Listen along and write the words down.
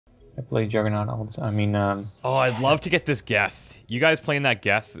I play Juggernaut all the time. I mean, Oh, I'd love to get this Geth. You guys playing that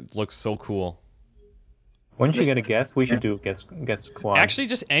Geth looks so cool. once you get a Geth, we should do Geth squad. Actually,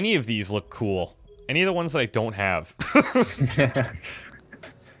 just any of these look cool. Any of the ones that I don't have.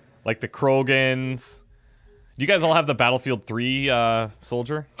 Like the Krogans. Do you guys all have the Battlefield 3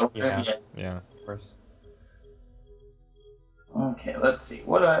 soldier? Yeah. Yeah. Of course. Okay, let's see.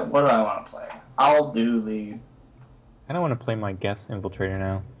 What do I want to play? I'll do the. I don't want to play my Geth infiltrator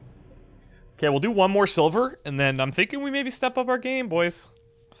now. Okay, we'll do one more silver, and then I'm thinking we maybe step up our game, boys.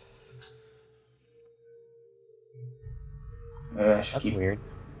 That's weird.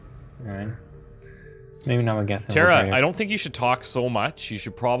 Alright. Maybe not a Geth Tara, infiltrator. I don't think you should talk so much. You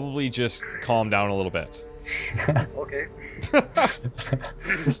should probably just calm down a little bit. Okay.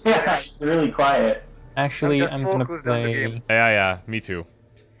 Yeah, it's really quiet. Actually, I'm gonna focused on the play game. Yeah, me too.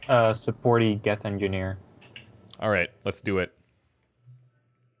 supporty Geth engineer. Alright, let's do it.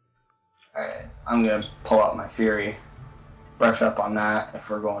 Alright, I'm gonna pull out my Fury. Brush up on that if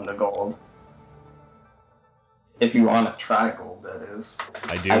we're going to gold. If you want to try gold, that is.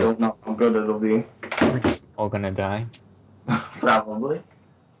 I do. I don't know how good it'll be. We're all gonna die. Probably.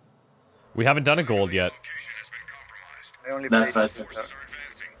 We haven't done a gold yet. I only That's played what I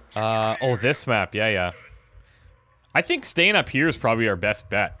said. Oh, this map, yeah. I think staying up here is probably our best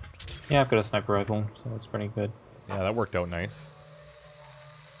bet. Yeah, I've got a sniper rifle, so that's pretty good. Yeah, that worked out nice.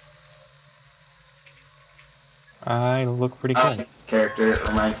 I look pretty I cool. like this character. It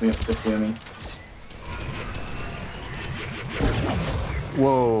reminds me of Kasumi.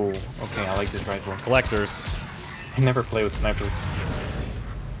 Whoa. Okay, I like this rifle. Collectors. I never play with snipers.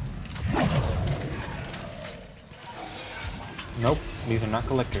 Nope, these are not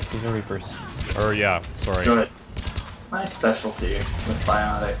collectors. These are reapers. Or, yeah, sorry. Good. My specialty with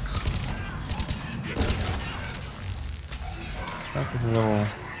biotics. That is a little...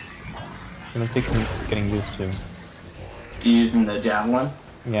 gonna take some getting used to. You using the javelin?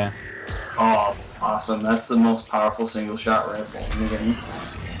 Yeah. Oh, awesome. That's the most powerful single shot rifle in the game.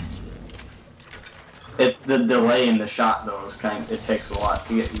 The delay in the shot though is it takes a lot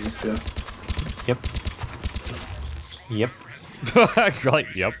to get used to. Yep. Yep. Right,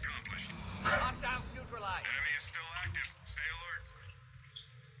 yep.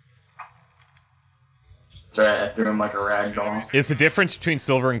 That's right, I threw him like a rag doll. Is the difference between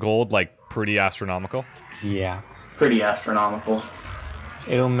silver and gold, like, pretty astronomical? Yeah. Pretty astronomical.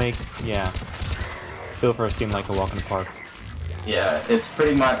 It'll make... yeah. Silver seem like a walk in the park. Yeah, it's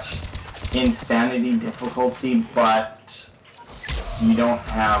pretty much insanity difficulty, but you don't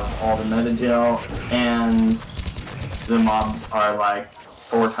have all the metagel, and the mobs are like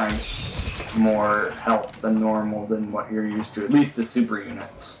 4 times more health than normal than what you're used to, at least the super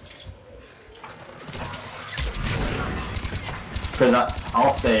units. Because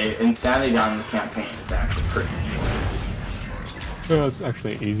I'll say insanity on the campaign is actually pretty easy. Oh, it's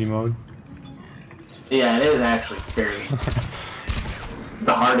actually easy mode. Yeah, it is actually very...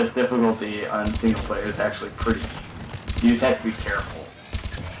 The hardest difficulty on single player is actually pretty easy. You just have to be careful.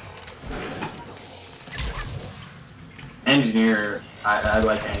 Engineer, I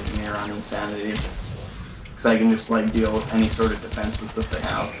like Engineer on Insanity. Because I can just like deal with any sort of defenses that they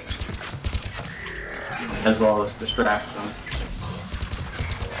have. As well as distract them.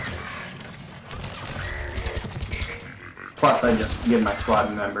 Plus, I just give my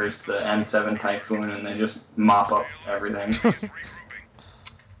squad members the M7 Typhoon and they just mop up everything.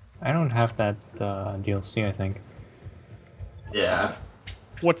 I don't have that DLC, I think. Yeah.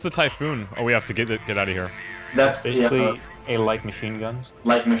 What's the Typhoon? Oh, we have to get out of here. That's Basically a light machine gun.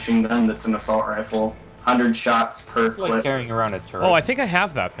 light machine gun that's an assault rifle. 100 shots per It's like clip. carrying around a turret. Oh, I think I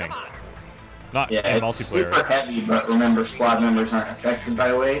have that thing. Not Yeah, in it's multiplayer. super heavy, but remember, squad members aren't affected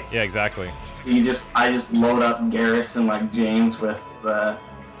by weight. Yeah, exactly. So I just load up Garrus and like James with the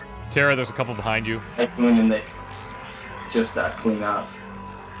Tara, there's a couple behind you. Typhoon and they just clean up.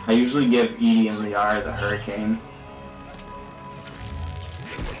 I usually give Edie and Liara the Hurricane.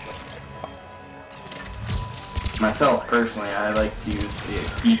 Myself, personally, I like to use the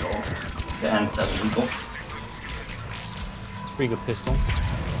Eagle, the N7 Eagle. It's a pretty good pistol.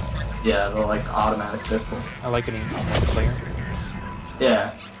 Yeah, the like automatic pistol. I like it in multiplayer.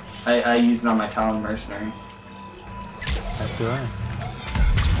 Yeah, I use it on my Talon Mercenary As do I.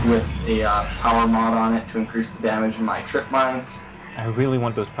 with a power mod on it to increase the damage of my trip mines. I really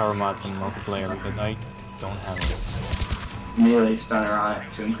want those power mods in multiplayer because I don't have them. Melee stunner on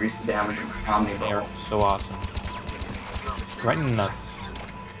it to increase the damage of They Omnibow. are so awesome. Right in the nuts.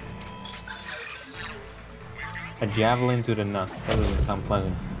 A javelin to the nuts. That doesn't sound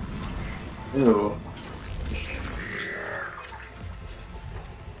pleasant. Ooh.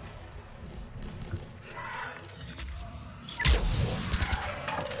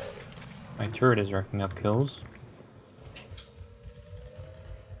 My turret is racking up kills.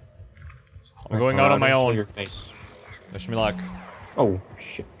 I'm going out on my Show own. your face. Wish me luck. Oh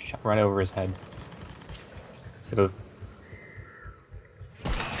shit! Shot right over his head. Instead of.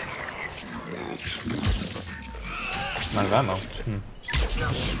 Not of ammo.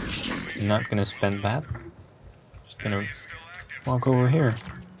 I'm not gonna spend that. Just gonna walk over here.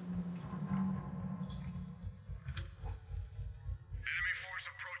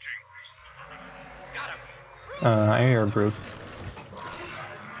 I hear a brute.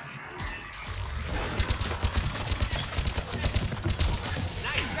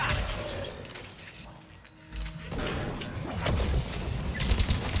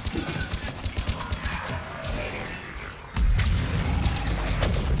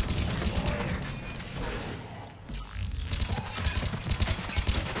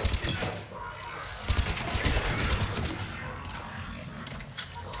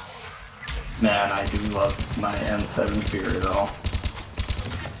 Man, I do love my M7 Fury though.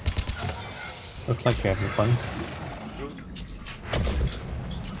 Looks like you're having fun.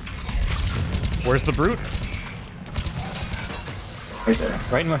 Where's the brute? Right there.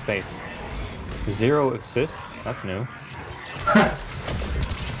 Right in my face. 0 assists? That's new.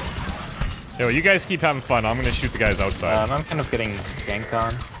 Yo, you guys keep having fun. I'm gonna shoot the guys outside. I'm kind of getting ganked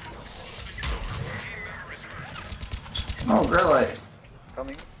on. Oh, Grelite.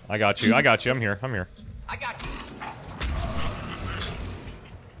 Coming. I got you. I got you. I'm here. I'm here. I got you.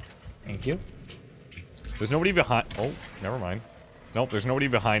 Thank you. There's nobody behind. Oh, never mind. Nope, there's nobody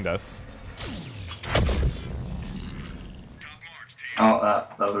behind us. Oh,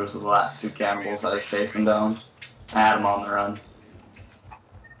 those were the last 2 cannibals I was chasing down. I had them on the run.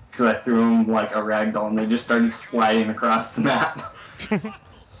 Because I threw them like a ragdoll and they just started sliding across the map.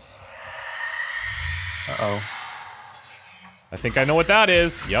 Uh-oh. I think I know what that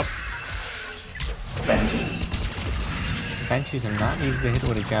is. Yep. Banshee. Banshees are not easy to hit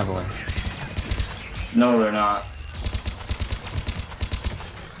with a javelin. No, they're not.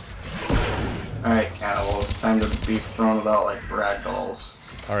 Alright, cannibals. Time to be thrown about like ragdolls.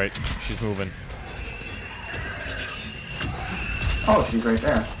 Alright, she's moving. Oh, she's right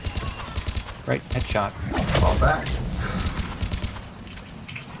there. Right, headshot. Fall back.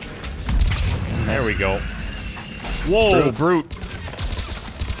 There we go. Whoa, brute.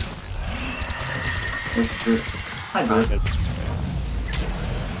 Where's the... Hi, There it Brute. is.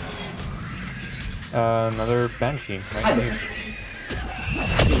 Another Banshee right Hi here. there.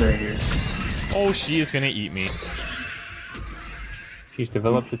 She's right here. Oh, she is gonna eat me. She's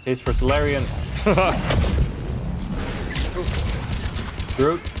developed a taste for Salarian.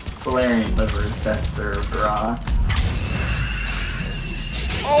 Brute. Salarian liver is best served raw.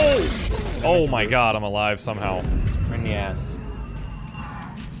 Oh! Oh my god, I'm alive somehow. Right in the ass.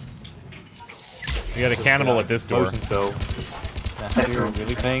 We got a cannibal at this door. So that here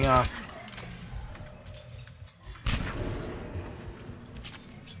really paying off.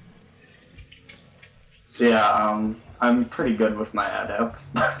 So yeah, I'm pretty good with my adept.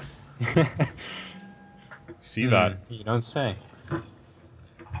 See that? You don't say.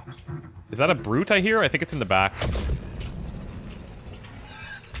 Is that a brute I hear? I think it's in the back.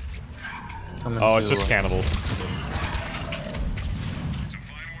 Oh, it's just cannibals.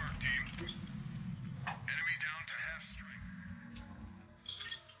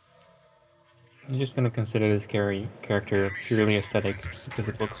 I'm just gonna consider this character purely aesthetic because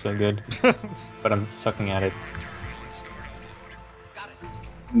it looks so good. But I'm sucking at it.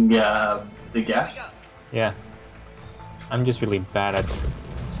 Yeah, the guess. Yeah. I'm just really bad at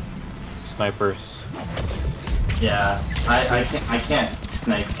snipers. Yeah, I can't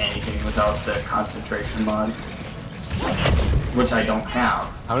snipe anything without the concentration mod, which I don't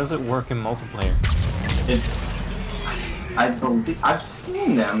have. How does it work in multiplayer? I believe I've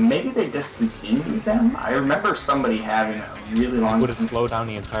seen them. Maybe they discontinued them. I remember somebody having a really long. Would it slow down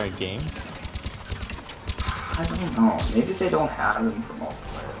the entire game? I don't know. Maybe they don't have them for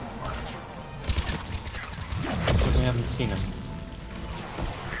multiplayer anymore. Because we haven't seen him.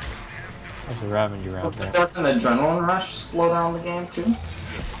 There's a Ravager out there. Does an adrenaline rush slow down the game too?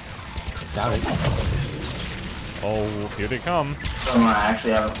 Doubt it. Oh, here they come. I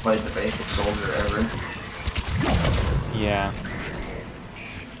actually haven't played the basic soldier ever. Yeah.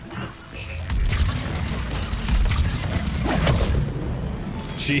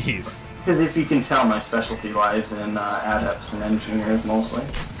 Jeez. Because if you can tell, my specialty lies in adepts and engineers mostly.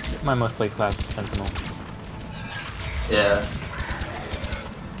 My most played class is Sentinel. Yeah.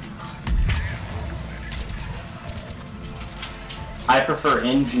 I prefer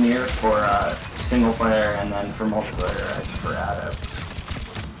engineer for single player, and then for multiplayer I prefer adept.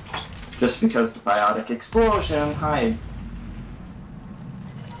 Just because the biotic explosion, hide.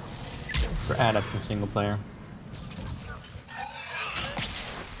 For adept in single player.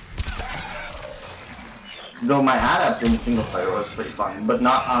 Though my adept in single player was pretty fun, but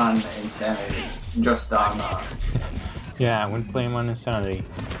not on Insanity. Just on, Yeah, I wouldn't play him on Insanity.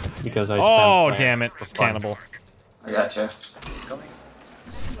 Because I spent Oh, damn it. for fun. Cannibal. I gotcha.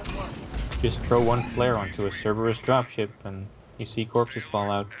 Just throw one flare onto a Cerberus dropship and you see corpses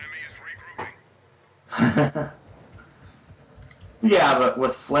fall out. Yeah, but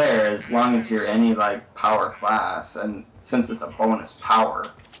with Flare, as long as you're any, like, power class, and since it's a bonus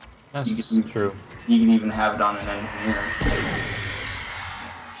power, That's true. You can even have it on an engineer.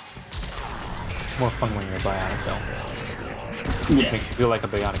 More fun when you're a biotic though. Yeah. Makes you feel like a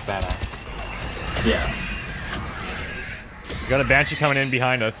biotic badass. Yeah. We got a Banshee coming in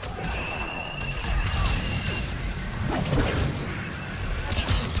behind us.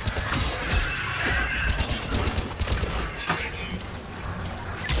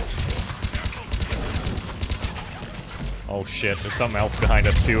 Oh shit, there's something else behind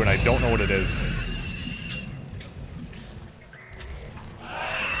us too, and I don't know what it is.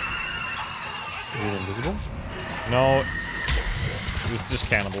 Is it invisible? No, it's just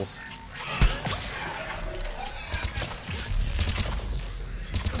cannibals.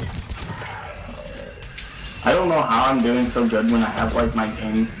 I don't know how I'm doing so good when I have, like, my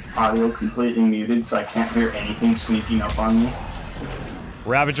game audio completely muted, so I can't hear anything sneaking up on me.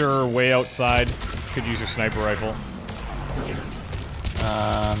 Ravager way outside. Could use your sniper rifle.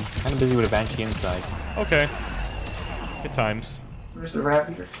 Kind of busy with a Banshee inside. Okay. Good times. Where's the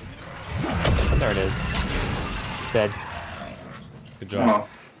Ravager? There it is. Dead. Good job. Oh.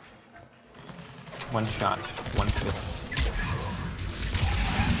 One shot. One kill.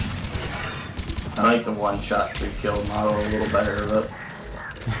 I like the one-shot, three-kill model a little better, but...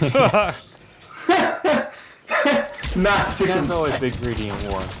 Not too... That's always big greedy in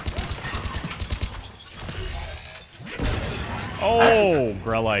war. Oh,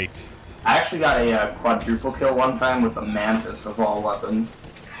 Grelite. I actually got a quadruple kill one time with the Mantis of all weapons.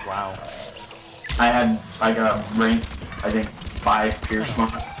 Wow. I had, like, a rank, I think, 5 Pierce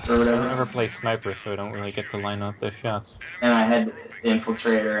mark or I don't whatever. ever play sniper, so I don't really get to line up those shots. And I had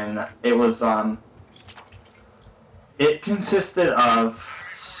Infiltrator, and it was, it consisted of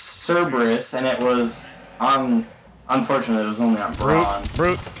Cerberus, and it was on... Unfortunately, it was only on Brawn.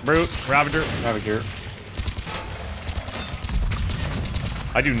 Brute, Ravager. Ravager.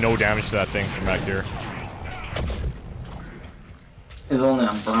 I do no damage to that thing from back here. It was only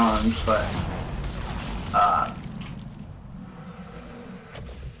on Bronze, but...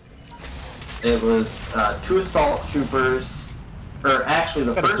 it was 2 Assault Troopers, or actually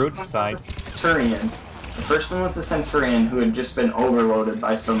the Got a first brute one was side. a Centurion. The first one was a Centurion who had just been overloaded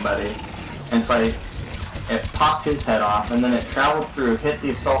by somebody, and so it popped his head off, and then it traveled through, hit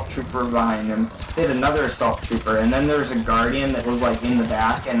the Assault Trooper behind him, hit another Assault Trooper, and then there was a Guardian that was like in the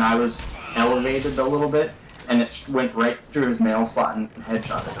back, and I was elevated a little bit, and it went right through his mail slot and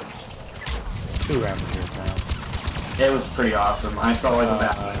headshotted him. 2 Ravagers now. It was pretty awesome. I felt like a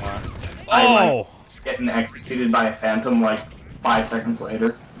badass. I Oh! like getting executed by a Phantom like 5 seconds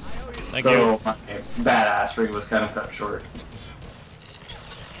later. Thank So you. my badassery was kind of cut short.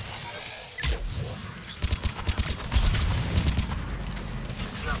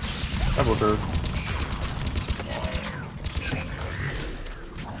 Double bird.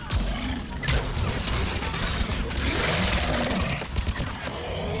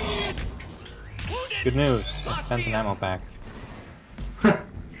 Good news. I spent an ammo pack.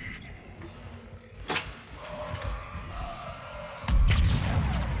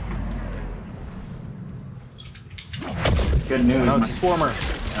 Good news. No, it's a swarmer.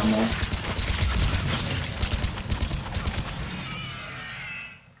 Ammo.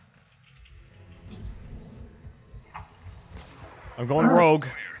 I'm going rogue.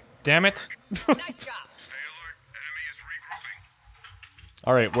 Damn it.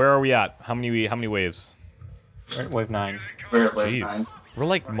 Alright, where are we at? How many waves? Right, wave 9. We're at wave Jeez. We're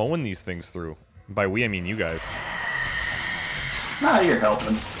like mowing these things through. By we, I mean you guys. 9. Nah, you're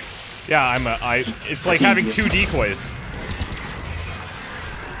helping. Yeah, it's like having 2 decoys.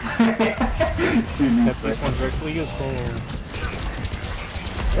 Except this one's actually useful.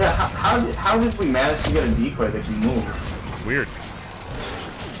 Yeah, how did we manage to get a decoy that can move? It's weird.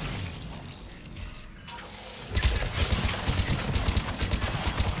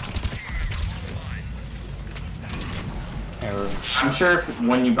 Error. I'm sure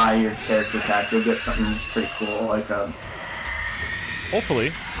when you buy your character pack, you'll get something pretty cool, like a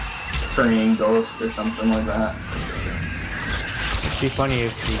Hopefully. turning ghost or something like that. It'd be funny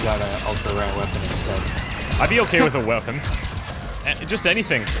if we got an ultra rare weapon instead. I'd be okay with a weapon. Just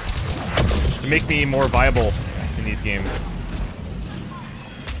anything to make me more viable in these games.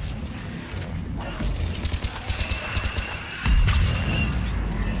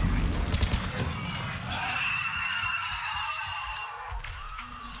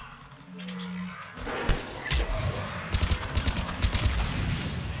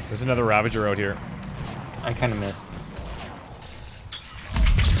 There's another Ravager out here. I kind of missed.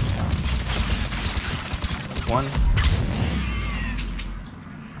 One.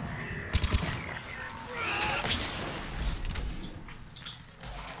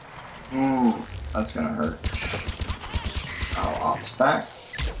 Ooh, that's gonna hurt. I'll opt back.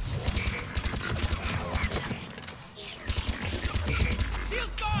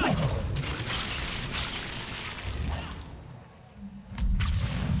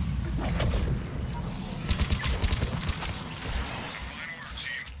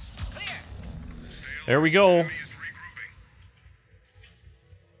 There we go.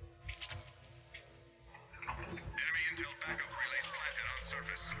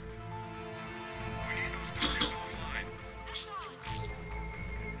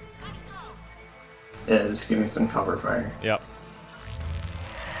 Yeah, just give me some cover fire. Yep.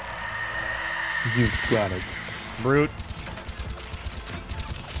 You got it. Brute.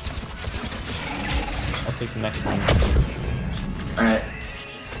 I'll take the next one. Alright.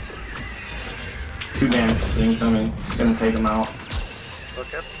 2 damage incoming. Gonna take him out.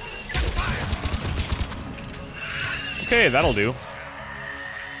 Okay. Okay, that'll do.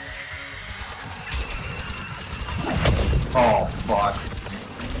 Oh, fuck.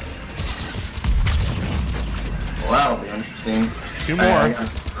 Well, that'll be interesting. 2 more. I got a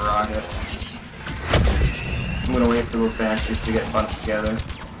rocket. I'm gonna wait for those banshees to get bunched together.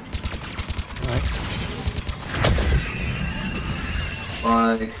 Alright.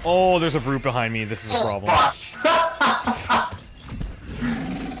 Like, Oh, there's a brute behind me. This is a problem. fuck.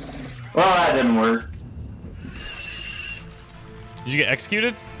 Well, that didn't work. Did you get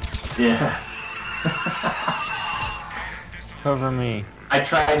executed? Yeah. Cover me. I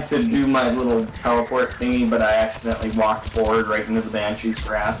tried to do my little teleport thingy, but I accidentally walked forward right into the Banshee's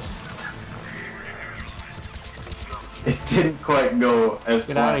grasp. It didn't quite go as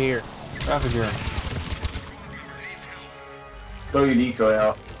Get planned. out of here. Ravager. Throw your decoy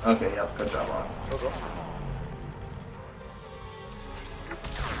out. Okay, yep, good job, Lon.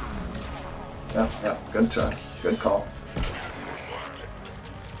 Yep, good try. Good call.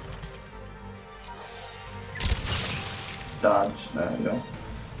 Dodge. There you go.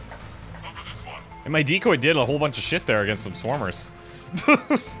 And my decoy did a whole bunch of shit there against some swarmers.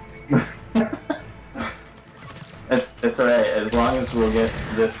 It's alright, as long as we'll get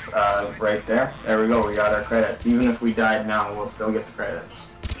this right there. There we go, we got our credits. Even if we died now, we'll still get the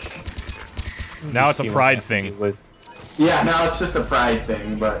credits. Now it's a pride thing. Yeah, now it's just a pride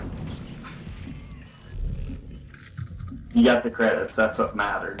thing, but you got the credits, that's what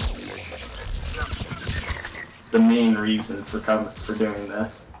mattered. The main reason for doing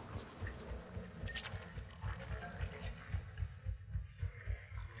this.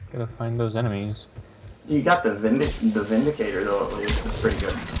 Gotta find those enemies. You got the Vindicator though, at least. It's pretty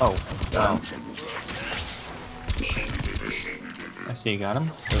good. Oh, wow. Um, I see you got him.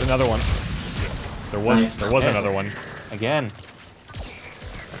 There's another one. There was another one. Again.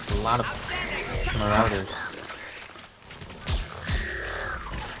 That's a lot of marauders.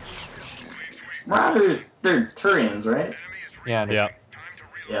 Marauders, they're Turians, right? Yeah, they're Yeah.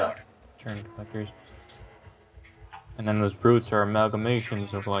 Yeah. turn collectors. And then those brutes are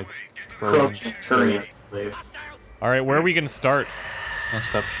amalgamations of like Croak Turian, I believe. Alright, where are we gonna start?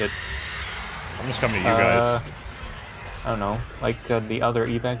 messed up shit. I'm just coming to you guys. I don't know, like the other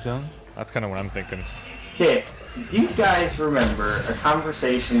evac zone. That's kind of what I'm thinking. Okay, do you guys remember a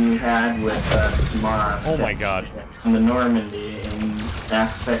conversation you had with Samara? Oh my god. On the Normandy in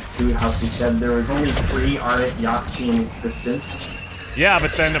Mass Effect 2, how she said there was only 3 Arctic Yakchi in existence? Yeah,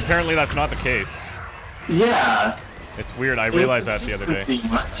 but then apparently that's not the case. Yeah. It's weird, I realized that the other day. Inconsistency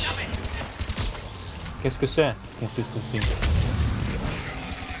much. Qu'est-ce que c'est? Consistency.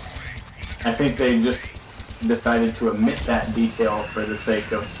 I think they just decided to omit that detail for the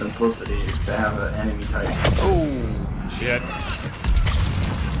sake of simplicity to have an enemy type. Oh, shit.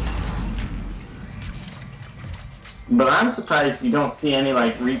 But I'm surprised you don't see any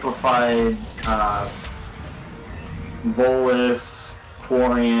like replified Volus,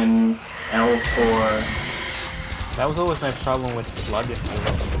 Quarian, L4. That was always my problem with Blood. You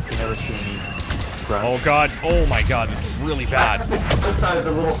never see any grunt. Oh god, oh my god, this is really bad. That's the side of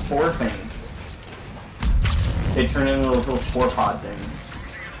the little spore things. They turn into those little spore pod things.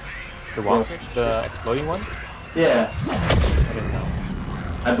 The what? The exploding one? Yeah. I didn't know.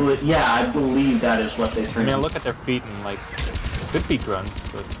 I believe that is what they turn I mean, I into. look at their feet and like, could be grunts,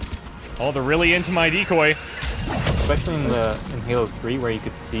 but Oh, they're really into my decoy. especially in Halo 3 where you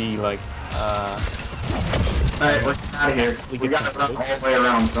could see like, Alright, we're out of here. We gotta run all the way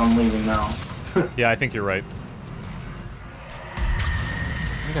around, so I'm leaving now. Yeah, I think you're right.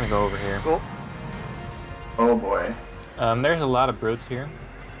 I'm gonna go over here. Go. Oh boy. There's a lot of brutes here.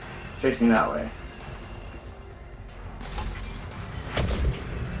 Chase me that way.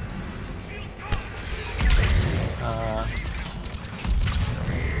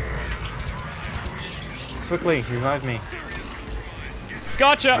 Quickly, revive me.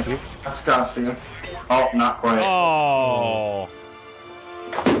 Gotcha! Scuff you. Oh, not quite. Oh.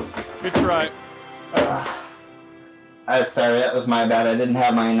 Good try. Sorry, that was my bad. I didn't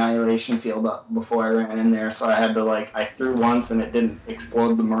have my annihilation field up before I ran in there, so I had to like, I threw once and it didn't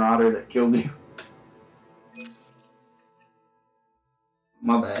explode the marauder that killed you.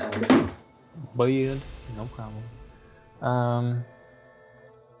 My bad. Weird. No problem.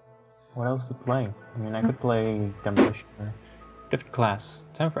 What else to play? I mean, I could play Demolitioner. Different class.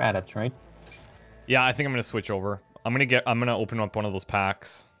 Time for adepts, right? Yeah, I think I'm gonna switch over. I'm gonna open up one of those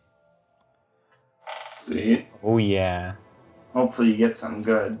packs. Sweet. Oh yeah. Hopefully you get something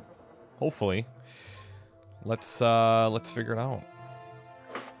good. Hopefully. Let's figure it out.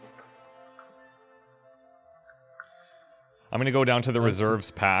 I'm gonna go down to the reserves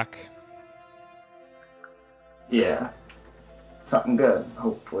pack. Yeah. Something good,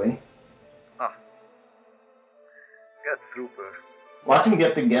 hopefully. Ah. Get super. Watch him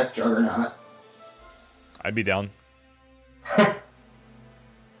get the Geth Juggernaut. I'd be down.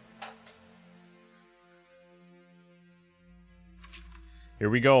 Here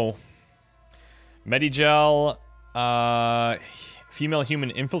we go. Medigel, female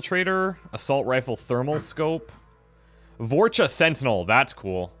human infiltrator, assault rifle thermal scope, Vorcha Sentinel. That's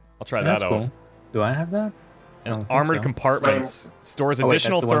cool. I'll try that out. Cool. Do I have that? I don't think Armored so. compartments. Stores Oh, wait,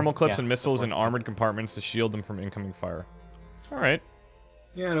 additional that's the one. thermal clips Yeah, and missiles that's in the one. armored compartments to shield them from incoming fire. Alright.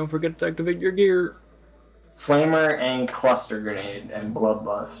 Yeah, don't forget to activate your gear. Flamer and cluster grenade and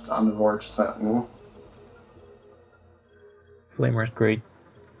bloodlust on the Vorch Sentinel. Flamer's great.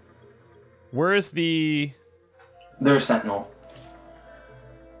 Where is the... There's Sentinel.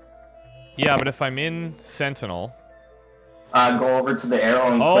 Yeah, but if I'm in Sentinel... Go over to the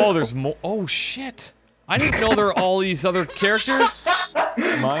arrow and Oh, click. there's more... Oh, shit! I didn't know there are all these other characters!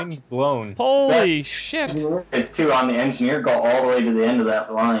 Mind blown. Holy shit! It's two on the engineer. Go all the way to the end of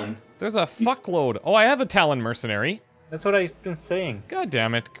that line. There's a fuckload. Oh, I have a Talon mercenary. That's what I've been saying. God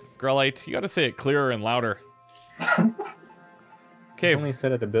damn it, Grelite. You gotta say it clearer and louder. Okay, I've only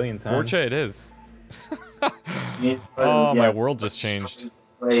said it a billion times. Vorcha it is. Yeah, Oh, my world just changed.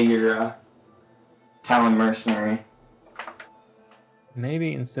 Play your Talon mercenary.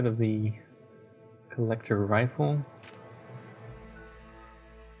 Maybe instead of the collector rifle.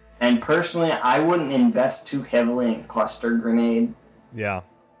 And personally, I wouldn't invest too heavily in cluster grenade. Yeah.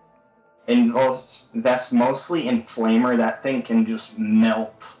 Invest mostly in flamer. That thing can just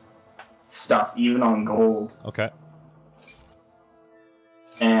melt stuff, even on gold. Okay.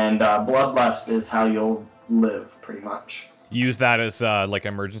 And bloodlust is how you'll live, pretty much. Use that as like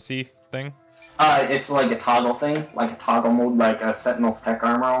emergency thing. It's like a toggle thing, like a toggle mode, like a Sentinel's tech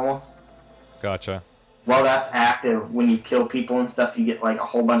armor almost. Gotcha. While that's active, when you kill people and stuff, you get like a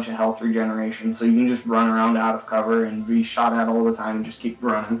whole bunch of health regeneration, so you can just run around out of cover and be shot at all the time and just keep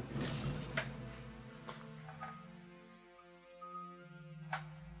running.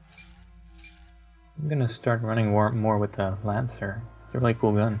 I'm gonna start running more with the Lancer. It's a really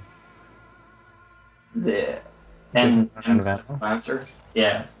cool gun. The and Lancer,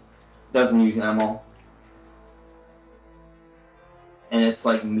 yeah, doesn't use ammo, and it's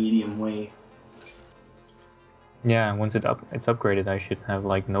like medium weight. Yeah, once it's upgraded, I should have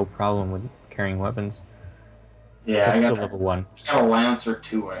like no problem with carrying weapons. Yeah, It's I still got level 1. a Lancer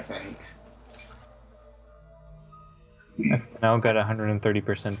too, I think. I've now got 130%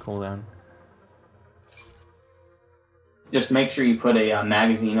 cooldown. Just make sure you put a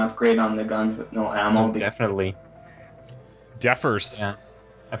magazine upgrade on the gun with no ammo. Oh, definitely. Defers. Yeah.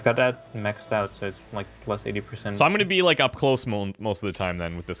 I've got that maxed out, so it's like plus 80%. So I'm gonna be like up close most of the time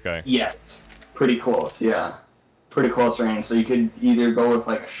then with this guy. Yes, pretty close. Yeah, pretty close range. So you could either go with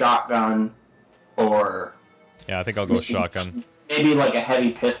like a shotgun, or Yeah, I think I'll go with shotgun. maybe like a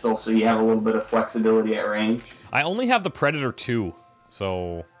heavy pistol, so you have a little bit of flexibility at range. I only have the Predator 2,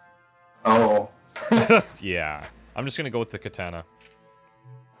 so Oh, yeah. I'm just gonna go with the katana.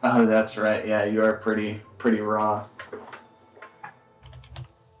 Oh, that's right. Yeah, you are pretty raw.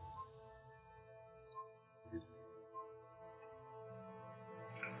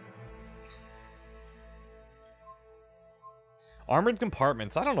 Armored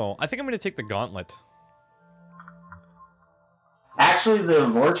compartments. I don't know. I think I'm going to take the gauntlet. Actually, the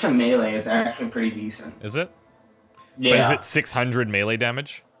Vorcha melee is actually pretty decent. Is it? Yeah. But is it 600 melee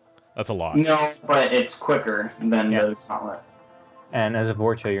damage? That's a lot. No, but it's quicker than the Yes. gauntlet. And as a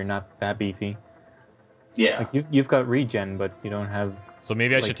Vorcha, you're not that beefy. Yeah. Like you've got regen, but you don't have. So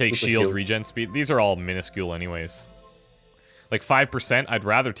maybe I like, should take super shield shield. regen speed. These are all minuscule anyways. Like 5%, I'd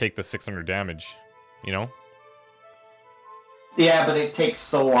rather take the 600 damage. You know? Yeah, but it takes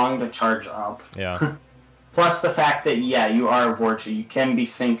so long to charge up. Yeah. Plus the fact that, yeah, you are a Vorcha. You can be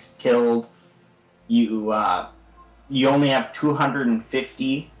sync killed. You only have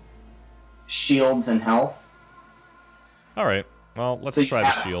 250 shields and health. Alright. Well, let's So you try the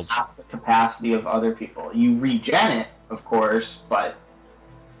have shields. half the capacity of other people. You regen it, of course, but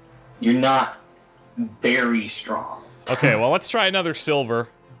you're not very strong. Okay, well, let's try another silver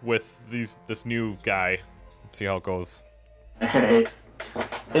with this new guy. See how it goes. Alright.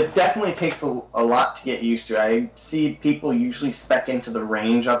 It definitely takes a lot to get used to. I see people usually spec into the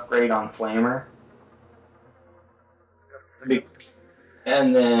range upgrade on Flamer. Just a second.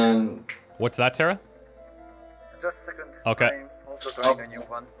 And then... What's that, Tara? Just a second. Okay. I'm also trying a new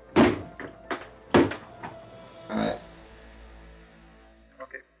one. Alright.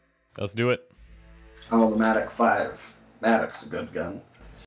 Okay. Let's do it. Oh, the Matic 5. Matic's a good gun.